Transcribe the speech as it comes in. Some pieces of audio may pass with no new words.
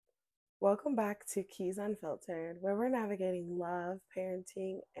Welcome back to Keys Unfiltered, where we're navigating love,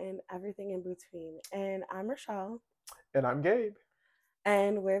 parenting, and everything in between. And I'm Rochelle, And I'm Gabe.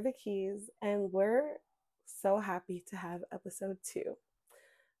 and we're the Keys, and we're so happy to have episode 2.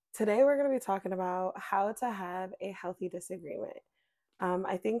 Today, we're going to be talking about how to have a healthy disagreement.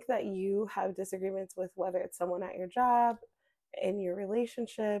 I think that you have disagreements with whether it's someone at your job, in your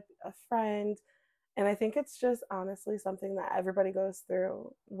relationship, a friend, and I think it's just honestly something that everybody goes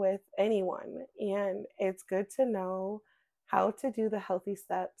through with anyone. And it's good to know how to do the healthy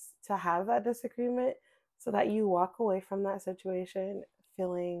steps to have that disagreement so that you walk away from that situation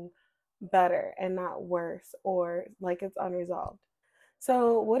feeling better and not worse or like it's unresolved.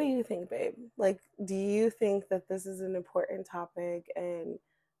 So, what do you think, babe? Like, do you think that this is an important topic and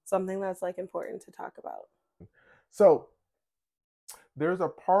something that's like important to talk about? So there's a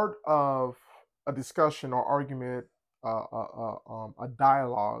part of a discussion or argument, a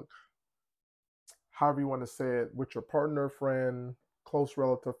dialogue, however you want to say it, with your partner, friend, close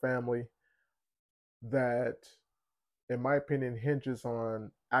relative, family, that, in my opinion, hinges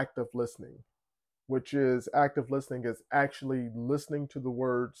on active listening, which is active listening is actually listening to the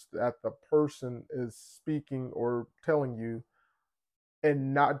words that the person is speaking or telling you,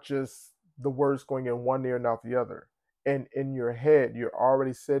 and not just the words going in one ear and out the other. And in your head, you're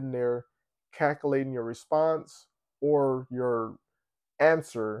already sitting there calculating your response or your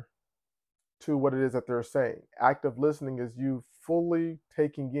answer to what it is that they're saying. Active listening is you fully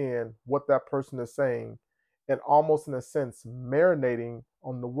taking in what that person is saying and almost in a sense marinating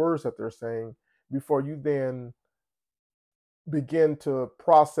on the words that they're saying before you then begin to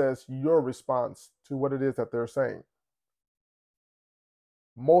process your response to what it is that they're saying.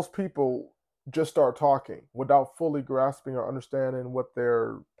 Most people just start talking without fully grasping or understanding what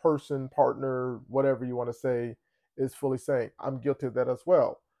their person, partner, whatever you want to say, is fully saying. I'm guilty of that as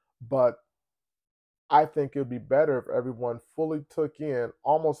well. But I think it would be better if everyone fully took in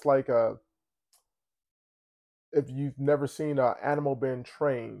almost like if you've never seen an animal being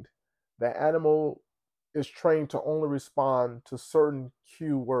trained, the animal is trained to only respond to certain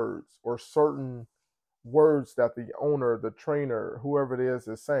cue words or certain words that the owner, the trainer, whoever it is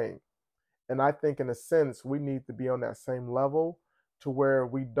saying. And I think, in a sense, we need to be on that same level to where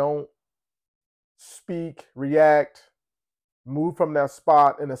we don't speak, react, move from that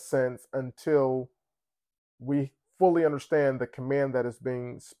spot, in a sense, until we fully understand the command that is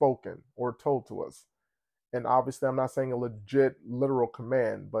being spoken or told to us. And obviously, I'm not saying a legit, literal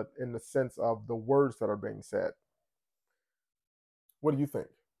command, but in the sense of the words that are being said. What do you think?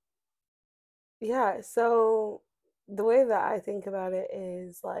 Yeah, so the way that I think about it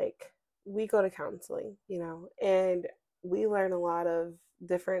is like we go to counseling, and we learn a lot of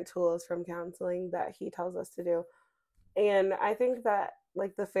different tools from counseling that he tells us to do. And I think that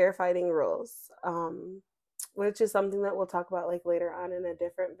like the fair fighting rules, which is something that we'll talk about like later on in a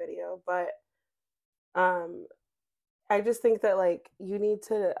different video, but um I just think that like you need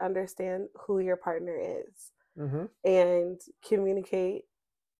to understand who your partner is Mm-hmm. and communicate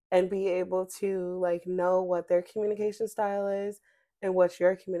and be able to like know what their communication style is and what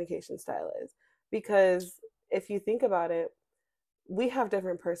your communication style is, because if you think about it, we have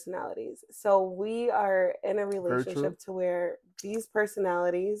different personalities, so we are in a Very true. relationship to where these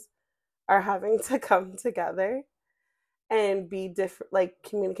personalities are having to come together and be different, like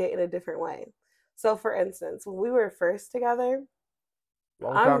communicate in a different way. So for instance, when we were first together,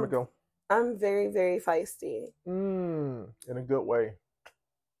 Long time i'm ago. I'm very, very feisty. In a good way.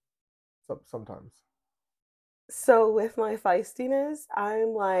 Sometimes. So with my feistiness, I'm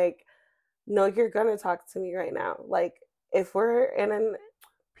like, no, you're gonna talk to me right now. Like if we're in an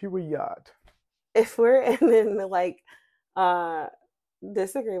Period. if we're in an like uh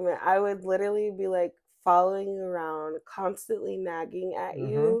disagreement, I would literally be like following you around, constantly nagging at Mm-hmm.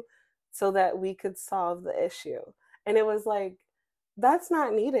 you so that we could solve the issue. And it was like, that's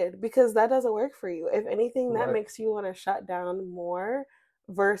not needed because that doesn't work for you. If anything, that Right. makes you want to shut down more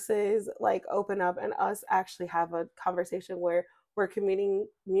versus like open up and us actually have a conversation where we're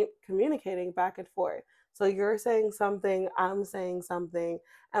communicating back and forth. So you're saying something, I'm saying something,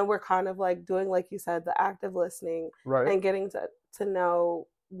 and we're kind of like doing, like you said, the active listening Right. and getting to know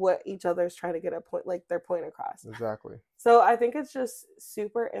what each other's trying to get a point, like their point across. Exactly. So I think it's just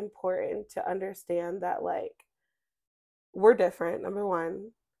super important to understand that like we're different, number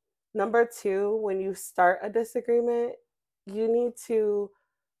one. Number two, when you start a disagreement, you need to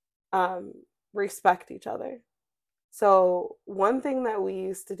um, respect each other. So one thing that we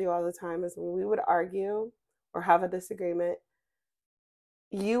used to do all the time is when we would argue or have a disagreement,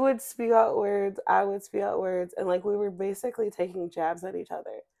 you would spew out words, I would spew out words, and like we were basically taking jabs at each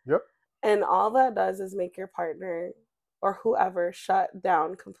other. Yep. And all that does is make your partner or whoever shut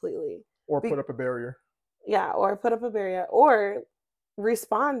down completely. Or put up a barrier. Yeah, or put up a barrier or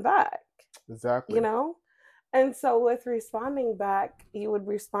respond back, you Exactly. know? And so with responding back, you would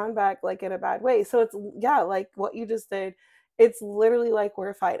respond back like in a bad way. So it's, yeah, like what you just did, it's literally like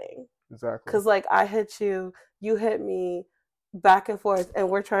we're fighting. Exactly. Cause like I hit you, you hit me, back and forth, and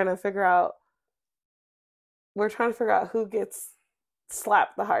we're trying to figure out who gets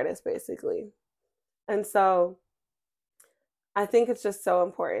slapped the hardest, basically. And so I think it's just so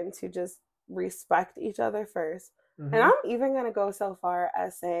important to just respect each other first. And Mm-hmm. I'm even going to go so far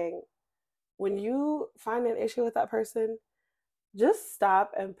as saying, when you find an issue with that person, just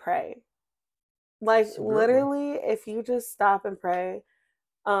stop and pray. Like It's a good one. literally, if you just stop and pray,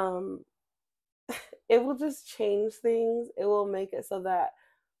 um, it will just change things. It will make it so that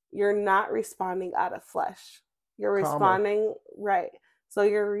you're not responding out of flesh. You're Calmer. responding right. So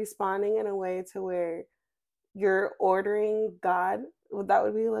you're responding in a way to where you're ordering God. That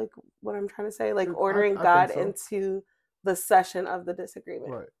would be like what I'm trying to say, like ordering I think God so. into the session of the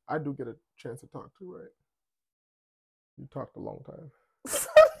disagreement. Right. I do get a chance to talk to, right? You talked a long time. So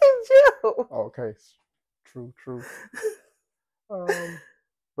did you. Okay. True, true.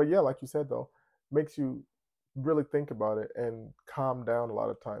 But yeah, like you said though, makes you really think about it and calm down a lot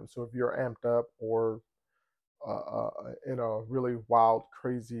of times. So if you're amped up or in a really wild,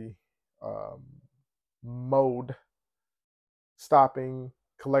 crazy um, mode, stopping,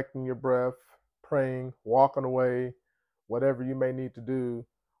 collecting your breath, praying, walking away, whatever you may need to do,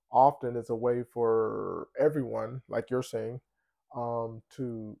 often is a way for everyone, like you're saying,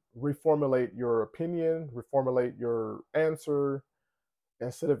 to reformulate your opinion, reformulate your answer,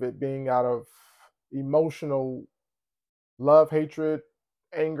 instead of it being out of emotional love, hatred,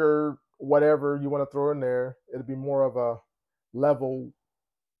 anger, whatever you want to throw in there. It'd be more of a level,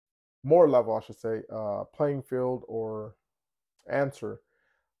 more level, I should say, playing field or answer.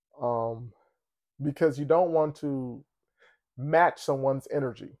 Um, because you don't want to match someone's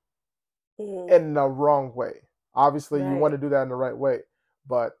energy Mm-hmm. in the wrong way. Obviously, you want Right. to do that in the right way.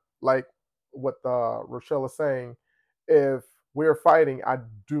 But like what Rochelle is saying, if we're fighting, I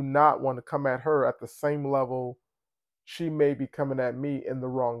do not want to come at her at the same level she may be coming at me in the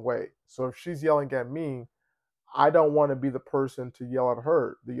wrong way. So if she's yelling at me, I don't want to be the person to yell at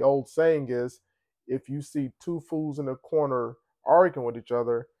her. The old saying is, if you see two fools in a corner arguing with each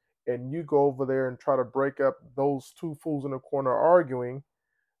other and you go over there and try to break up those two fools in the corner arguing,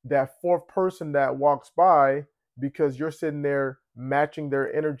 that fourth person that walks by, because you're sitting there matching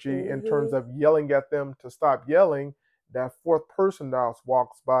their energy in terms Mm-hmm. of yelling at them to stop yelling, that fourth person that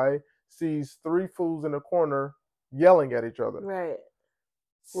walks by sees three fools in a corner yelling at each other. Right.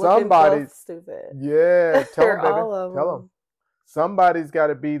 Looking Somebody, both stupid. yeah, tell Or them, baby, all of tell them. them. Somebody's got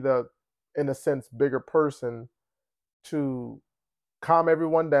to be the, in a sense, bigger person to calm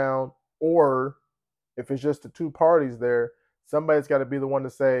everyone down, or if it's just the two parties there, somebody's got to be the one to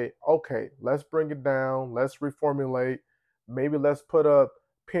say, okay, let's bring it down, let's reformulate, maybe let's put a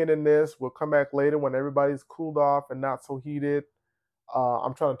pin in this. We'll come back later when everybody's cooled off and not so heated.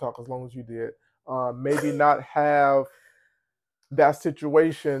 I'm trying to talk as long as you did. Maybe not have that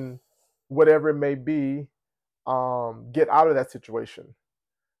situation, whatever it may be, get out of that situation.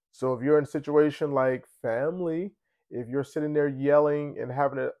 So if you're in a situation like family, if you're sitting there yelling and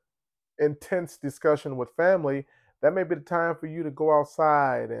having an intense discussion with family, that may be the time for you to go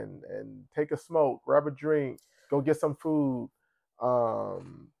outside and take a smoke, grab a drink, go get some food,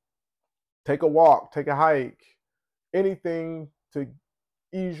 um, take a walk, take a hike, anything to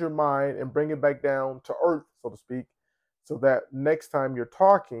ease your mind and bring it back down to earth, so to speak, so that next time you're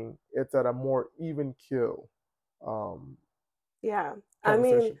talking, it's at a more even kill um, Yeah. I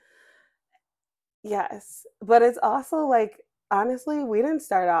mean, conversation. yes. But it's also like, honestly, we didn't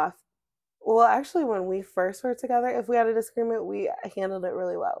start off. Well, actually, when we first were together, if we had a disagreement, we handled it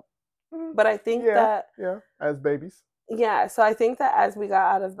really well. Mm, But I think yeah, that, yeah, as babies. yeah, so I think that as we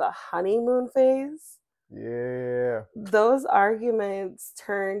got out of the honeymoon phase, Yeah, those arguments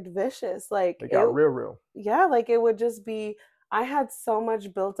turned vicious. Like they it, got real, real. yeah, like it would just be, I had so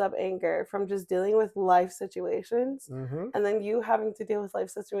much built up anger from just dealing with life situations. Mm-hmm. And then you having to deal with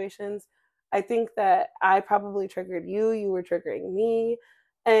life situations. I think that I probably triggered you, you were triggering me.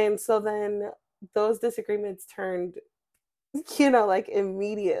 And so then those disagreements turned, like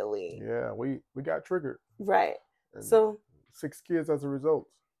immediately. Yeah, we got triggered Right. and So, 6 kids as a result.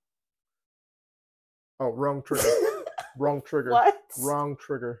 Oh, wrong trigger. Wrong trigger. what? Wrong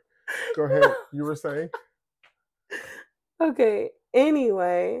trigger. Go ahead. You were saying? Okay.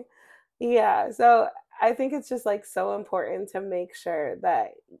 Anyway, yeah. So I think it's just like so important to make sure that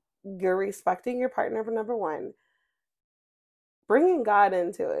you're respecting your partner for number one, bringing God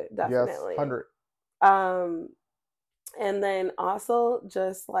into it, Yes, definitely. 100. Um, and then also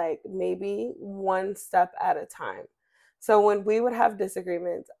just like maybe one step at a time. So when we would have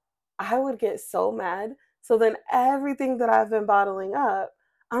disagreements, I would get so mad. So then everything that I've been bottling up,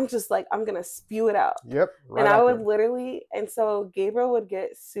 I'm just like, I'm going to spew it out. Yep, And right I out would there. literally, and so Gabriel would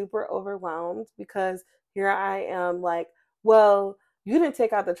get super overwhelmed because here I am like, well, you didn't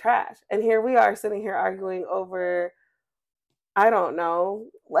take out the trash. And here we are sitting here arguing over, I don't know.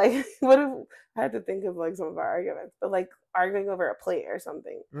 Like, what if I had to think of like some of our arguments, but like arguing over a plate or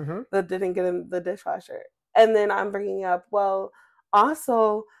something Mm-hmm. that didn't get in the dishwasher. And then I'm bringing up, well,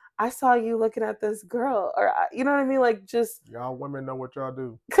 also, I saw you looking at this girl, or you know what I mean? Like, just Y'all women know what y'all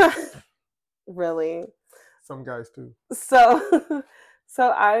do. really. Some guys too. So,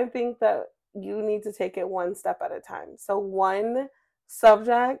 so I think that you need to take it one step at a time. So, one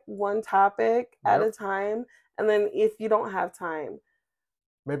subject, one topic at a Yep. time. And then if you don't have time,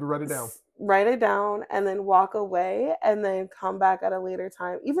 Maybe write it down. write it down and then walk away and then come back at a later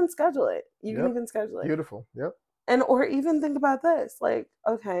time. Even schedule it. You can Yep. even schedule it. Beautiful. Yep. And or even think about this. Like,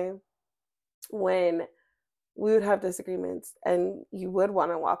 okay, when we would have disagreements and you would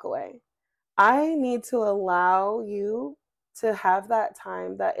want to walk away, I need to allow you to have that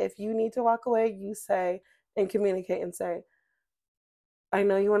time that if you need to walk away, you say and communicate and say, I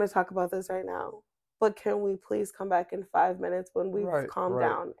know you want to talk about this right now, but can we please come back in 5 minutes when we've Right. calmed Right.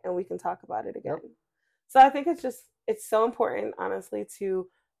 down and we can talk about it Yep. again? So I think it's so important, honestly, to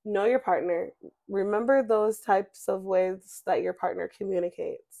know your partner. Remember those types of ways that your partner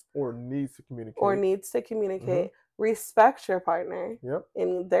communicates Or needs to or communicate. needs to Mm-hmm. communicate. Respect your partner Yep.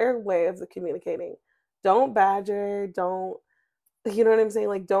 in their way of the communicating. Don't badger, don't you know what I'm saying?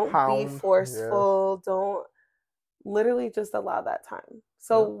 Like don't be Hound. Yes. forceful, don't literally just allow that time.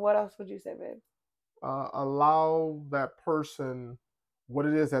 So Yep. what else would you say, babe? Allow that person what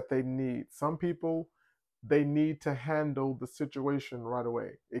it is that they need. Some people, they need to handle the situation right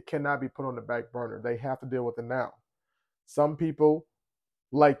away. It cannot be put on the back burner. They have to deal with it now. Some people,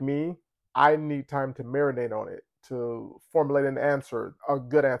 like me, I need time to marinate on it, to formulate an answer, a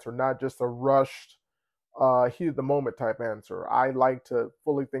good answer, not just a rushed, heat of the moment type answer. I like to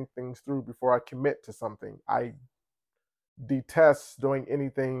fully think things through before I commit to something. I detest doing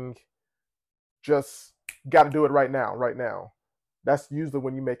anything just got to do it right now, right now. That's usually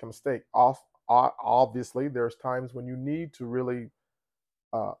when you make a mistake. Obviously, there's times when you need to really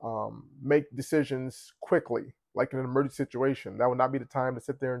make decisions quickly, like in an emergency situation. That would not be the time to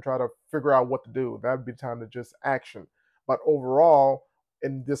sit there and try to figure out what to do. That would be the time to just action. But overall,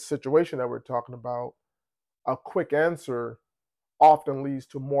 in this situation that we're talking about, a quick answer often leads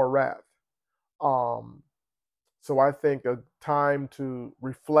to more wrath. Um, so I think a time to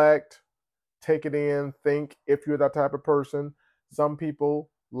reflect, take it in, think if you're that type of person. Some people,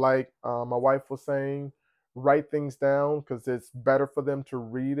 like my wife was saying, write things down because it's better for them to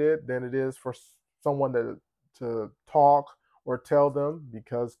read it than it is for someone to talk or tell them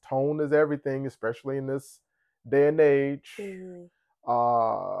because tone is everything, especially in this day and age. Mm-hmm.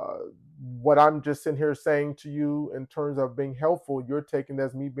 Uh, what I'm just sitting here saying to you in terms of being helpful, you're taking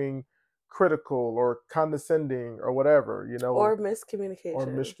as me being critical or condescending or whatever, Or or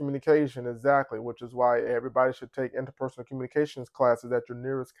miscommunication. miscommunication, exactly, which is why everybody should take interpersonal communications classes at your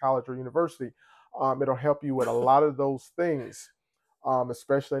nearest college or university. It'll help you with a lot of those things,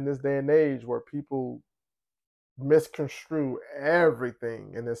 especially in this day and age where people misconstrue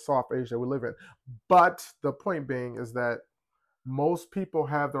everything in this soft age that we live in. But the point being is that most people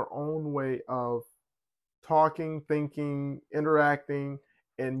have their own way of talking, thinking, interacting,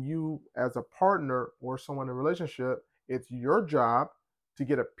 and you as a partner or someone in a relationship, it's your job to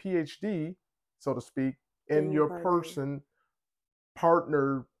get a PhD, so to speak, In in your your partner.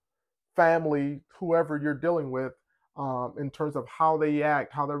 partner, family, whoever you're dealing with, in terms of how they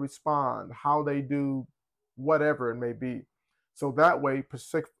act, how they respond, how they do whatever it may be. So that way,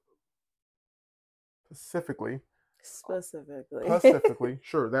 specifically, Specifically. specifically,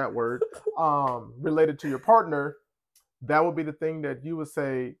 sure, that word, related to your partner, that would be the thing that you would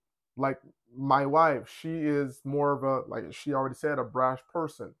say, like my wife, she is more of a, like she already said, a brash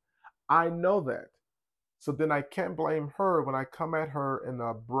person. I know that. So then I can't blame her when I come at her in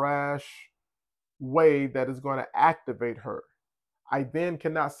a brash way that is going to activate her. I then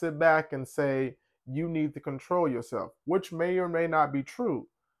cannot sit back and say, you need to control yourself, which may or may not be true.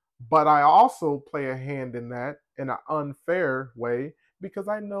 But I also play a hand in that in an unfair way because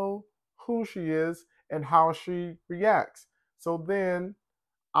I know who she is and how she reacts. So then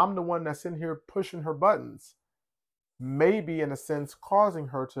I'm the one that's in here pushing her buttons. maybe in a sense causing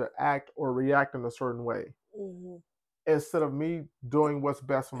her to act or react in a certain way. Mm-hmm. Instead of me doing what's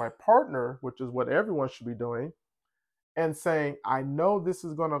best for my partner, which is what everyone should be doing, and saying, I know this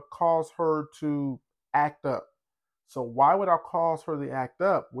is going to cause her to act up. So why would I cause her to act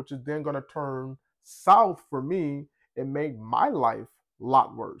up, which is then going to turn south for me and make my life a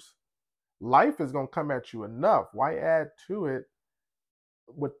lot worse? Life is going to come at you enough. Why add to it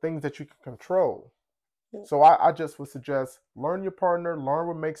with things that you can control? So I just would suggest learn your partner, learn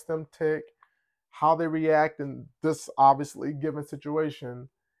what makes them tick, how they react in this obviously given situation,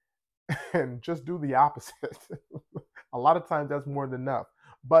 and just do the opposite. A lot of times that's more than enough.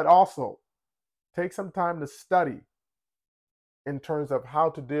 But also take some time to study in terms of how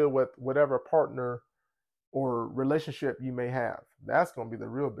to deal with whatever partner or relationship you may have. That's going to be the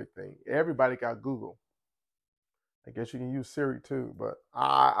real big thing. Everybody got Google. I guess you can use Siri too, but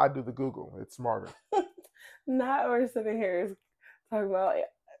I do the Google. It's smarter. Not we're sitting here talking about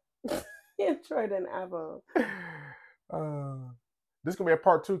Android and Apple. This is going to be a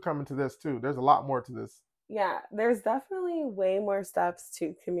part 2 coming to this too. There's a lot more to this. Yeah, there's definitely way more steps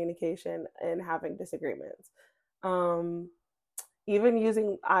to communication and having disagreements. Um, Even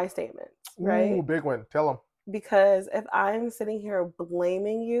using I statements, right? Ooh, big one. Tell them. Because if I'm sitting here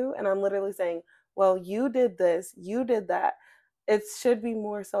blaming you and I'm literally saying, well, you did this, you did that, it should be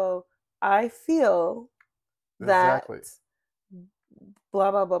more so, I feel that Exactly.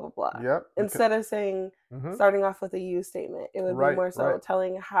 blah, blah, blah, blah, blah. Yep. Instead of saying, Mm-hmm. starting off with a you statement, it would be Right, more right. so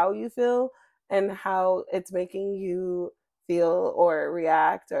telling how you feel and how it's making you feel or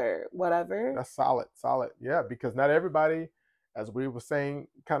react or whatever. That's solid, solid. Yeah, because not everybody, as we were saying,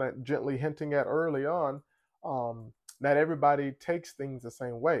 kind of gently hinting at early on, not everybody takes things the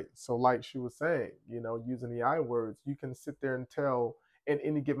same way. So, like she was saying, using the I words, you can sit there and tell in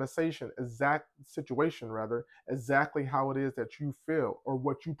any given situation rather, exactly how it is that you feel or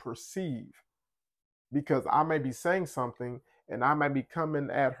what you perceive, because I may be saying something and I might be coming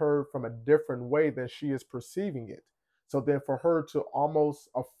at her from a different way than she is perceiving it. So then for her to almost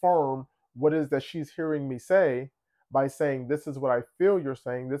affirm what it is that she's hearing me say by saying, this is what I feel you're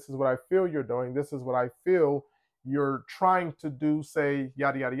saying, this is what I feel you're doing, this is what I feel you're trying to do, say,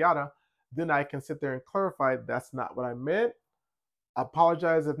 yada, yada, yada, then I can sit there and clarify that's not what I meant,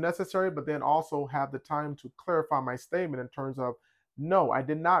 apologize if necessary, but then also have the time to clarify my statement in terms of, no, I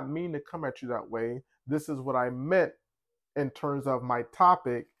did not mean to come at you that way. This is what I meant in terms of my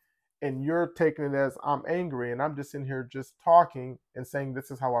topic. And you're taking it as I'm angry and I'm just in here just talking and saying,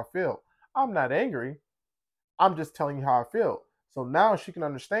 this is how I feel. I'm not angry. I'm just telling you how I feel. So now she can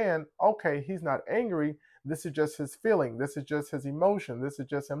understand, okay, he's not angry. This is just his feeling. This is just his emotion. This is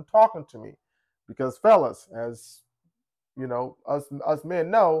just him talking to me. Because, fellas, as us men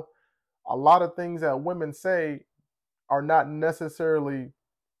know, a lot of things that women say are not necessarily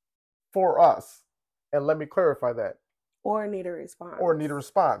for us. And let me clarify that. Or need a Or need a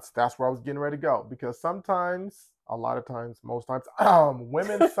response. response. That's where I was getting ready to go. Because sometimes, a lot of times, most times,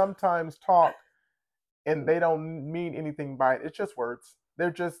 women sometimes talk and they don't mean anything by it. It's just words.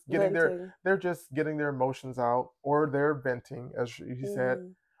 Venting. They're just getting their emotions out, or they're venting, as he said.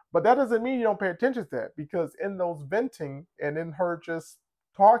 Mm-hmm. But that doesn't mean you don't pay attention to that, because in those venting and in her just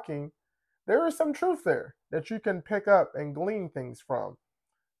talking, there is some truth there that you can pick up and glean things from.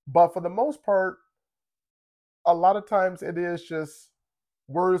 But for the most part, a lot of times it is just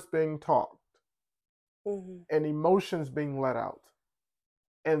words being talked Mm-hmm. and emotions being let out.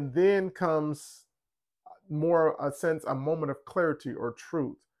 And then comes more a sense, a moment of clarity or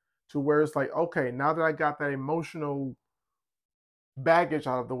truth, to where it's like, okay, now that I got that emotional baggage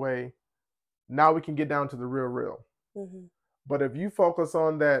out of the way, now we can get down to the real. Mm-hmm. But if you focus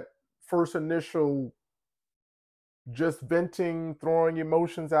on that first initial just venting, throwing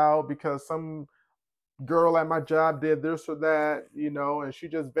emotions out because some girl at my job did this or that, and she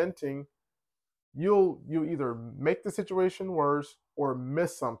just venting, you either make the situation worse or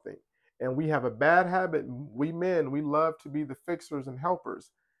miss something. And we have a bad habit. We men, we love to be the fixers and helpers.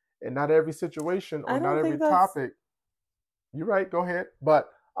 And not every situation or I not don't every think that's topic. You're right, go ahead. But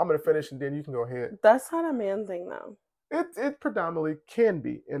I'm gonna finish and then you can go ahead. that's not a man thing though. It predominantly can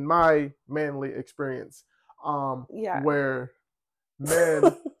be in my manly experience. Yeah. Where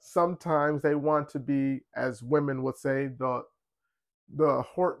men sometimes they want to be, as women would say, the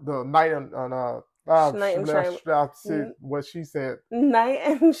knight on Knight in shining, what she said. knight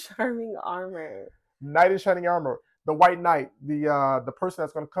in charming armor. Knight in shining armor, the white knight, the person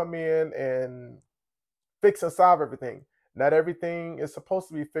that's going to come in and fix and solve everything. Not everything is supposed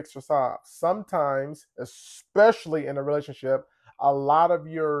to be fixed or solved. Sometimes, especially in a relationship, a lot of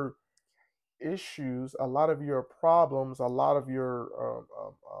your issues, a lot of your problems, a lot of your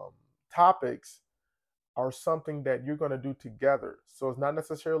topics are something that you're going to do together. So it's not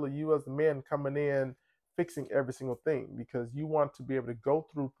necessarily you as the men coming in fixing every single thing, because you want to be able to go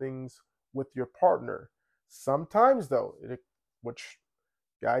through things with your partner. Sometimes, though, which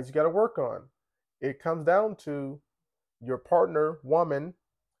guys you got to work on, it comes down to your partner, woman,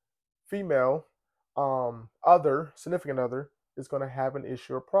 female, other, significant other, is going to have an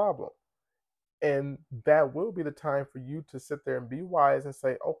issue or problem. And that will be the time for you to sit there and be wise and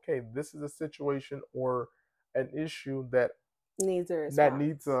say, okay, this is a situation or an issue that Needs a needs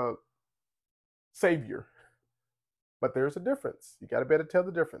response. a savior. But there's a difference. You got to be able to tell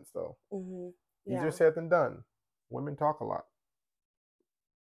the difference, though. Easier Yeah. said than done. Women talk a lot,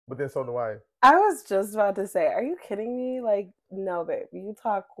 but then so do I. I was just about to say, are you kidding me? Like, no, babe, you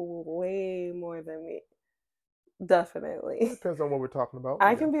talk way more than me. It Definitely. depends on what we're talking about, but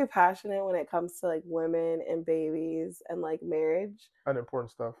I yeah, can be passionate when it comes to like women and babies and like marriage.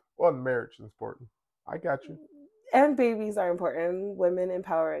 unimportant stuff. Well, marriage is important. I got you. And babies are important. Women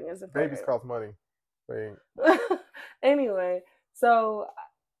empowering is Babies important. cost money. They Anyway, so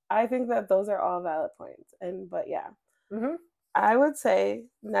I think that those are all valid points. But yeah, mm-hmm. I would say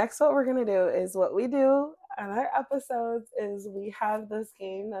next what we're gonna do is what we do on our episodes is we have this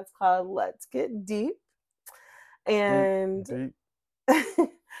game that's called Let's Get Deep. Deep, And deep.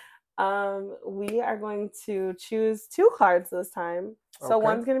 we are going to choose two cards this time. So Okay.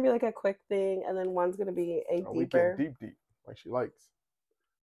 one's gonna be like a quick thing, and then one's gonna be a We getting deeper. deep, deep, like she likes.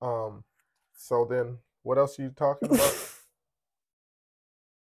 So then, what else are you talking about?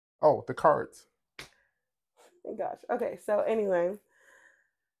 Oh, the cards. Gosh. Okay. So anyway,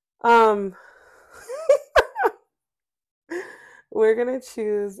 um, we're gonna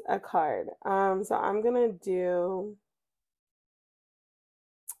choose a card. So I'm gonna do.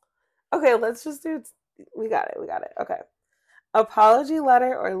 Okay, let's just do. We got it. We got it. Okay. Apology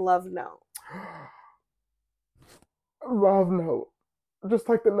letter or love note. Love note, just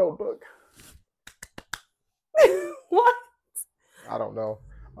like the Notebook. What? I don't know.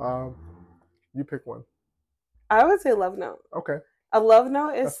 Um, you pick one. I would say love note. Okay, A love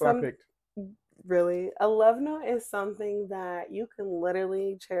note is that's what I some picked. really a love note is something that you can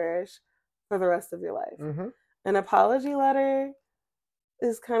literally cherish for the rest of your life. Mm-hmm. An apology letter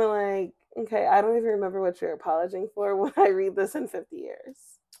is kind of like, okay, I don't even remember what you're apologizing for when I read this in 50 years.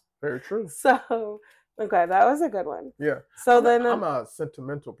 Very true. So, okay, that was a good one. Yeah, So then, I'm a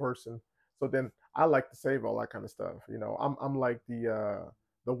sentimental person, so then I like to save all that kind of stuff. You know, I'm like the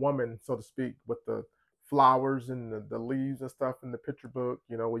woman, so to speak, with the flowers and the leaves and stuff in the picture book.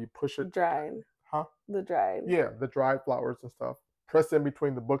 You know, where you push it. dried, Huh? the dried. Yeah, the dried flowers and stuff. Pressed in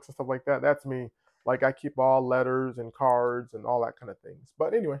between the books and stuff like that. That's me. Like I keep all letters and cards and all that kind of things.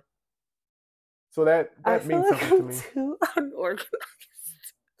 But anyway, so I that feel means like something to I'm me. too unorganized.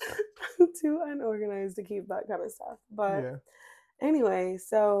 I'm too unorganized to keep that kind of stuff. But Yeah, anyway,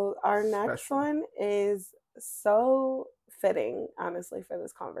 so our next special. one is so fitting, honestly, for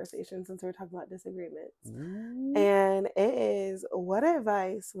this conversation since we're talking about disagreements. Ooh. And it is, what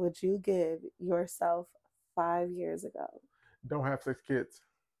advice would you give yourself 5 years ago? Don't have 6 kids.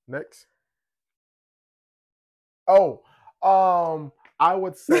 Next. Oh, I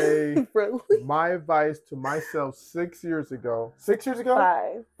would say Really? my advice to myself 6 years ago. 6 years ago?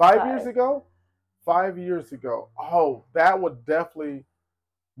 Five. 5 years Five. ago? 5 years ago. Oh, that would definitely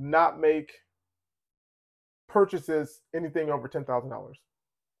not make purchases anything over $10,000.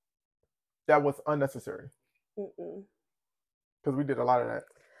 That was unnecessary Mm-mm. because we did a lot of that.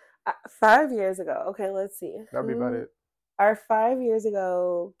 5 years ago. Okay, let's see. That'd be about Who it. our 5 years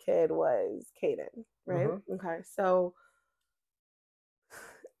ago kid was Caden, right? Mm-hmm. Okay, so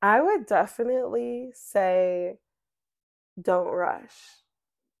I would definitely say don't rush.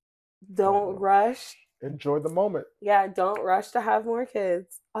 Don't Don't rush. enjoy the moment. Yeah, don't rush to have more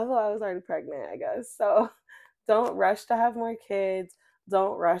kids. Although I was already pregnant, I guess. So don't rush to have more kids.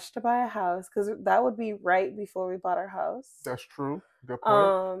 Don't rush to buy a house because that would be right before we bought our house. That's true. Good point.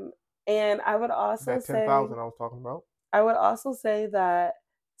 Um, and That 10,000 I was talking about. I would also say that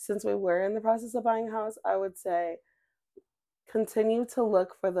since we were in the process of buying a house, I would say continue to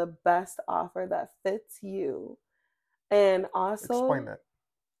look for the best offer that fits you. And Explain also, that.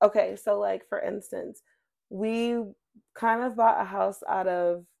 okay, so like for instance, we kind of bought a house out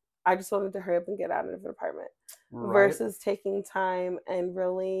of, I just wanted to hurry up and get out of an apartment Right. versus taking time and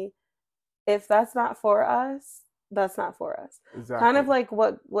really, if that's not for us, that's not for us. Kind Exactly. of like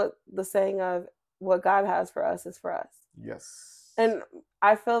what the saying of what God has for us is for us. Yes. And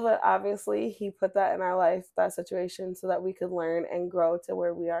I feel that obviously he put that in our life, that situation, so that we could learn and grow to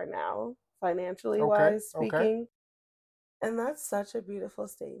where we are now. financially Okay. wise Okay. speaking. And that's such a beautiful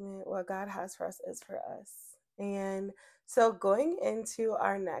statement. What God has for us is for us. And so, going into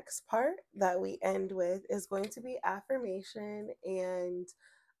our next part that we end with is going to be affirmation and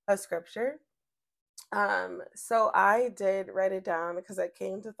a scripture. So I did write it down because I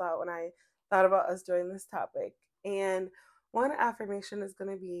came to thought when I thought about us doing this topic. And one affirmation is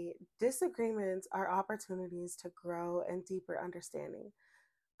going to be disagreements are opportunities to grow and deeper understanding.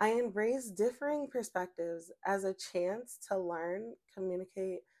 I embrace differing perspectives as a chance to learn,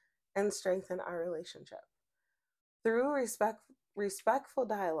 communicate, and strengthen our relationship. Through respectful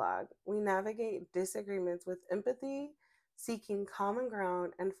dialogue, we navigate disagreements with empathy, seeking common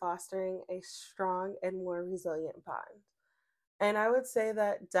ground, and fostering a strong and more resilient bond. And I would say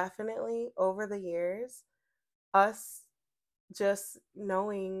that definitely over the years, us just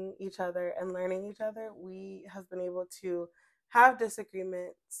knowing each other and learning each other, we have been able to have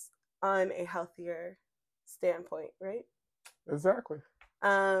disagreements on a healthier standpoint, right? Exactly.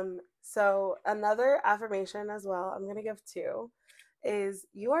 So another affirmation as well, I'm gonna give two, is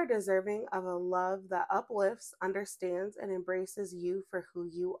you are deserving of a love that uplifts, understands, and embraces you for who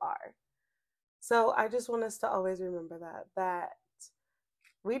you are. So I just want us to always remember that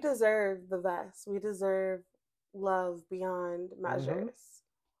we deserve the best. We deserve love beyond Mm-hmm. measures.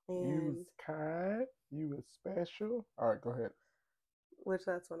 You was And kind. You was special. All right, go ahead. which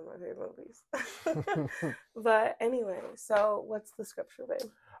that's one of my favorite movies. But anyway, so what's the scripture, babe?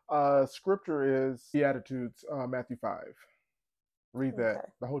 Scripture is Beatitudes, Matthew 5. Read that, Okay.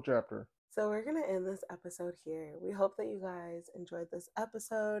 the whole chapter. So we're going to end this episode here. We hope that you guys enjoyed this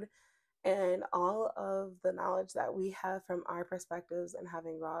episode and all of the knowledge that we have from our perspectives and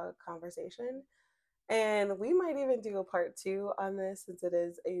having raw conversation. And we might even do a part two on this since it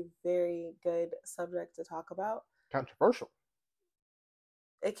is a very good subject to talk about. Controversial.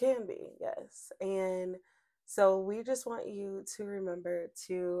 It can be, yes. And so we just want you to remember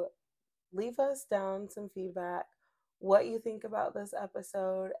to leave us down some feedback, what you think about this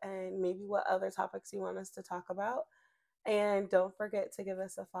episode, and maybe what other topics you want us to talk about. And don't forget to give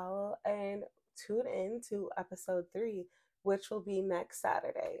us a follow and tune in to episode 3, which will be next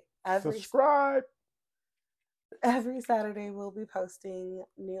Saturday. Subscribe. Every Saturday we'll be posting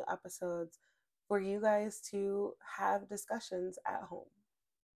new episodes for you guys to have discussions at home.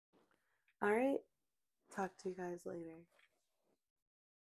 All right. Talk to you guys later.